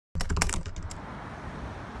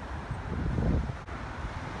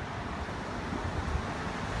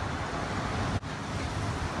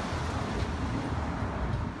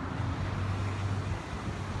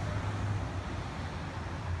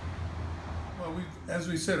As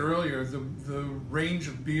we said earlier, the range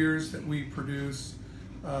of beers that we produce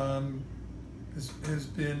has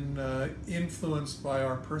been influenced by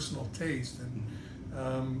our personal taste, and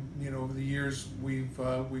over the years we've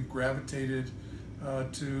gravitated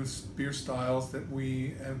to beer styles that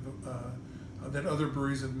we have that other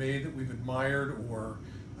breweries have made that we've admired, or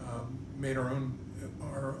made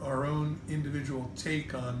our own individual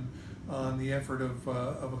take on the effort of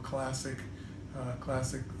a classic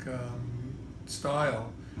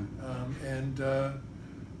style,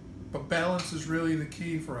 but balance is really the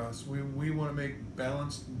key for us. We want to make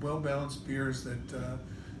well-balanced beers that the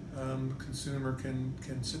consumer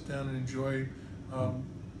can sit down and enjoy a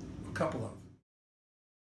couple of.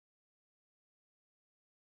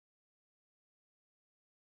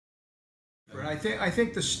 I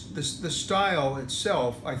think the style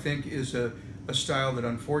itself, I think, is a style that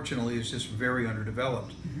unfortunately is just very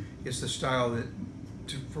underdeveloped. Mm-hmm. It's the style that,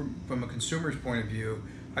 from a consumer's point of view,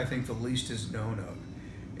 I think the least is known of.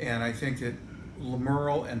 And I think that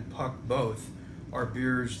Merle and Puck both are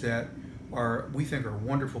beers that we think are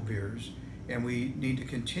wonderful beers, and we need to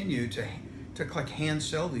continue to like hand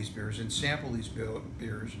sell these beers and sample these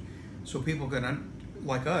beers, so people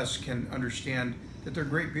like us can understand that they're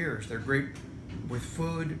great beers. They're great with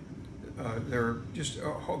food. They're just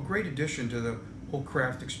a great addition to the whole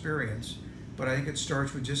craft experience. But I think it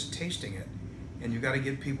starts with just tasting it, and you've got to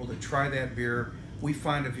get people to try that beer. We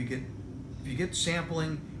find if you get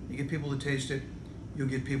sampling, you get people to taste it, you'll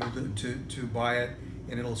get people to buy it,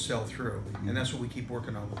 and it'll sell through. And that's what we keep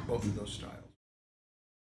working on with both of those styles.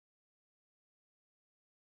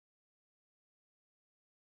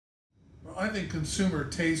 Well, I think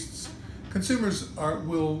consumers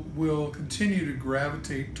will continue to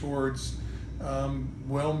gravitate towards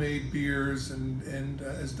well-made beers and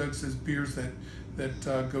as Doug says, beers that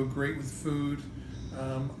go great with food.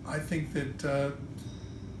 I think that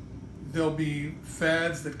there'll be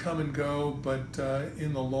fads that come and go, but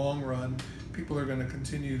in the long run, people are going to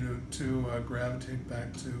continue to gravitate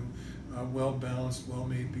back to well-balanced,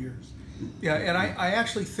 well-made beers. Yeah, and I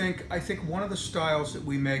actually think one of the styles that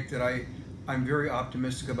we make that I'm very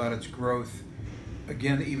optimistic about its growth,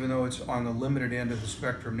 again, even though it's on the limited end of the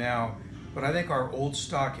spectrum now, but I think our Old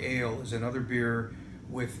Stock Ale is another beer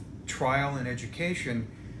with trial and education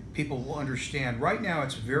people will understand. Right now,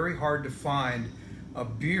 it's very hard to find a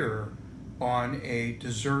beer on a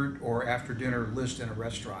dessert or after dinner list in a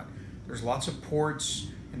restaurant. There's lots of ports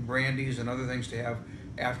and brandies and other things to have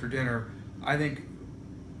after dinner. I think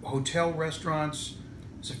hotel restaurants,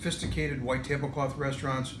 sophisticated white tablecloth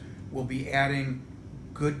restaurants will be adding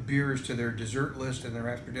good beers to their dessert list and their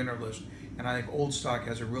after dinner list. And I think Old Stock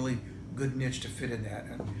has a really good niche to fit in that.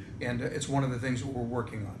 And it's one of the things that we're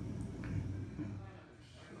working on.